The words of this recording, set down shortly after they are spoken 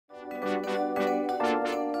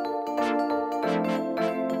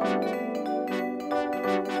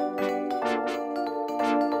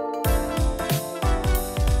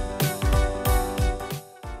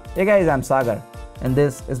Hey guys, I'm Sagar and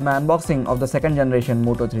this is my unboxing of the second generation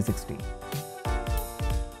Moto 360.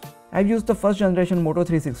 I've used the first generation Moto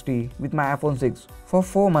 360 with my iPhone 6 for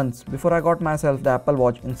 4 months before I got myself the Apple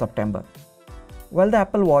Watch in September. While the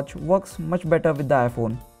Apple Watch works much better with the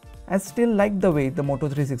iPhone, I still like the way the Moto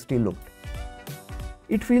 360 looked.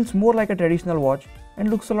 It feels more like a traditional watch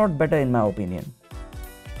and looks a lot better in my opinion.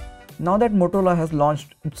 Now that Motorola has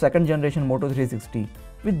launched its second generation Moto 360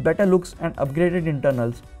 with better looks and upgraded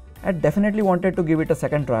internals, I definitely wanted to give it a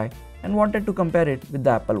second try and wanted to compare it with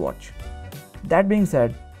the Apple Watch. That being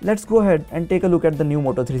said, let's go ahead and take a look at the new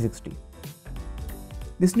Moto 360.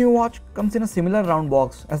 This new watch comes in a similar round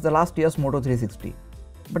box as the last year's Moto 360,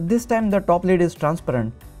 but this time the top lid is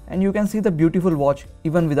transparent and you can see the beautiful watch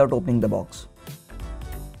even without opening the box.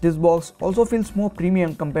 This box also feels more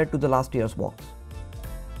premium compared to the last year's box.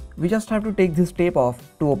 We just have to take this tape off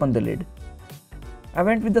to open the lid. I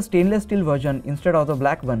went with the stainless steel version instead of the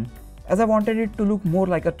black one as I wanted it to look more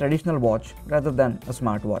like a traditional watch rather than a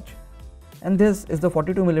smartwatch. And this is the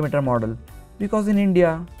 42mm model because in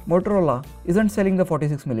India, Motorola isn't selling the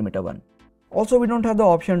 46mm one. Also, we don't have the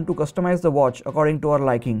option to customize the watch according to our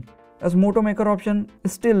liking as Moto Maker option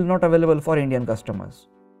is still not available for Indian customers.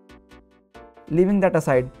 Leaving that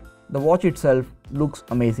aside, the watch itself looks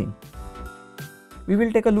amazing. We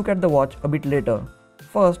will take a look at the watch a bit later.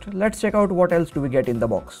 First, let's check out what else do we get in the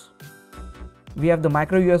box. We have the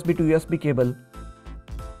micro USB to USB cable,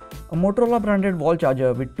 a Motorola branded wall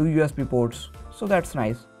charger with 2 USB ports, so that's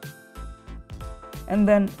nice. And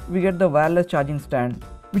then we get the wireless charging stand,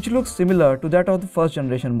 which looks similar to that of the first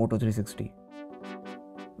generation Moto 360.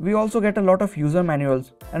 We also get a lot of user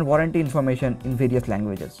manuals and warranty information in various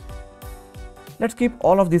languages. Let's keep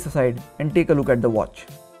all of this aside and take a look at the watch.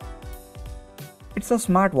 It's a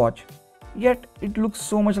smartwatch, yet it looks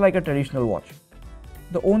so much like a traditional watch.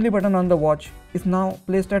 The only button on the watch is now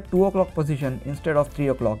placed at 2 o'clock position instead of 3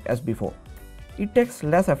 o'clock as before. It takes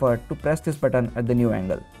less effort to press this button at the new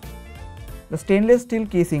angle. The stainless steel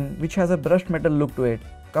casing, which has a brushed metal look to it,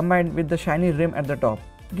 combined with the shiny rim at the top,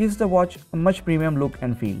 gives the watch a much premium look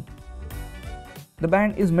and feel. The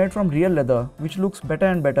band is made from real leather, which looks better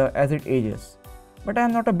and better as it ages. But I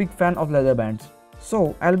am not a big fan of leather bands,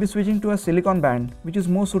 so I'll be switching to a silicone band which is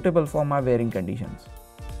more suitable for my wearing conditions.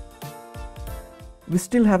 We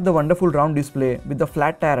still have the wonderful round display with the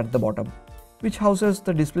flat tire at the bottom, which houses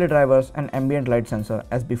the display drivers and ambient light sensor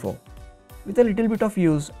as before. With a little bit of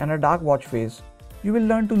use and a dark watch face, you will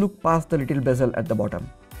learn to look past the little bezel at the bottom.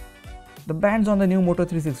 The bands on the new Moto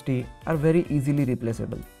 360 are very easily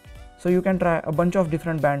replaceable, so you can try a bunch of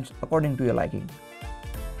different bands according to your liking.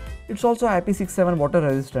 It's also IP67 water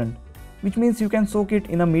resistant, which means you can soak it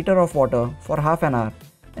in a meter of water for half an hour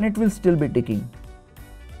and it will still be ticking.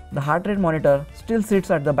 The heart rate monitor still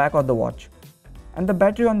sits at the back of the watch, and the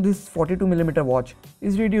battery on this 42mm watch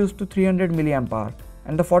is reduced to 300 mAh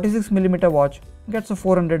and the 46mm watch gets a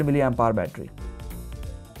 400 mAh battery.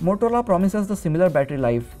 Motorola promises the similar battery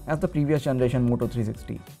life as the previous generation Moto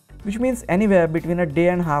 360, which means anywhere between a day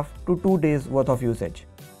and a half to 2 days worth of usage.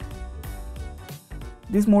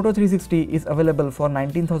 This Moto 360 is available for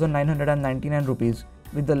 19,999 rupees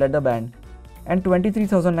with the leather band and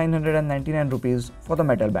 23,999 rupees for the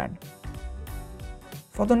metal band.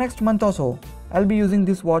 For the next month or so, I'll be using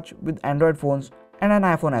this watch with Android phones and an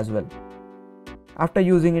iPhone as well. After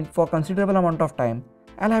using it for a considerable amount of time,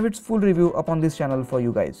 I'll have its full review up on this channel for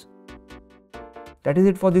you guys. That is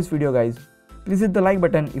it for this video guys. Please hit the like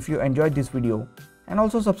button if you enjoyed this video and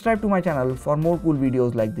also subscribe to my channel for more cool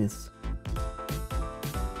videos like this.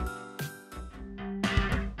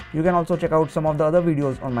 You can also check out some of the other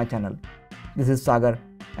videos on my channel. This is Sagar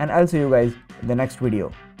and I'll see you guys in the next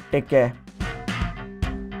video. Take care.